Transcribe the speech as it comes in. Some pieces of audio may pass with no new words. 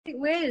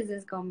where is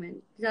this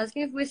comment? He's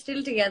asking if we're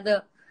still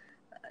together.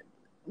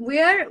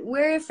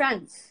 We're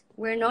friends.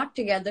 We're not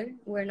together.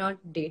 We're not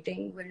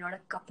dating. We're not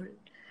a couple.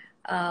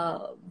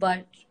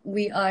 But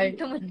we are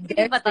तो मुझे नहीं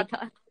there. पता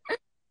था.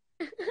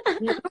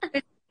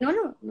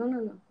 No.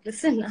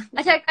 Listen.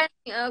 अच्छा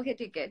okay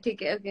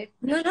ठीक है okay.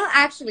 No,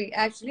 actually,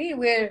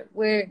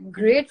 we're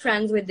great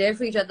friends. We're there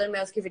for each other.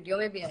 मैं उसकी video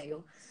में भी आई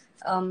हूँ.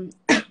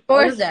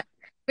 All of that.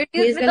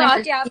 Videos में तो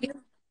आके आप.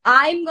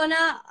 I'm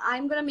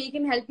gonna make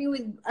him help me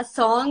with a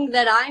song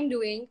that I'm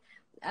doing.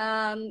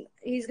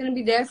 He's gonna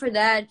be there for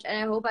that, and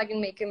I hope I can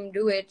make him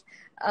do it.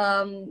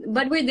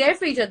 But we're there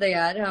for each other,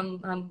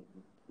 yaar.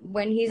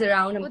 When he's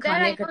around, Well,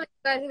 that I know you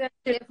guys are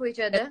there for each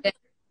other.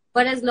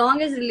 But as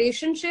long as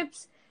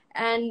relationships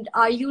and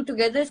are you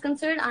together is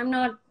concerned, I'm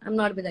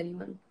not with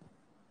anyone.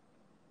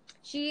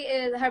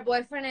 Her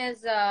boyfriend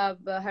is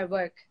her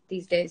work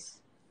these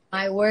days.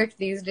 My work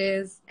these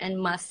days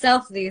and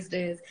myself these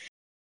days.